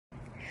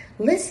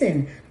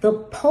Listen, the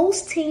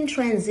post-teen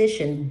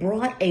transition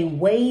brought a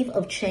wave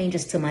of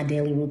changes to my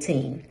daily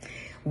routine.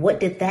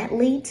 What did that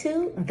lead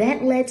to?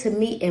 That led to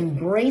me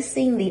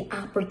embracing the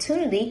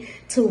opportunity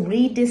to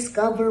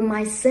rediscover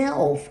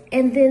myself.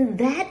 And then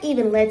that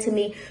even led to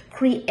me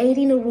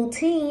creating a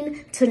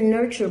routine to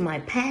nurture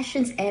my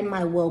passions and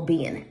my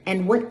well-being.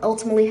 And what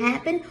ultimately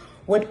happened?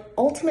 What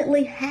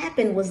ultimately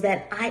happened was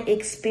that I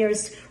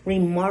experienced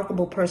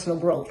remarkable personal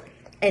growth.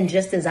 And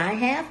just as I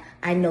have,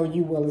 I know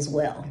you will as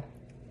well.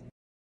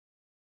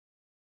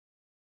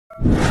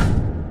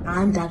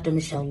 I'm Dr.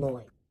 Michelle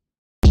Lloyd.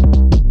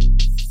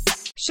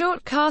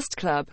 Shortcast Club.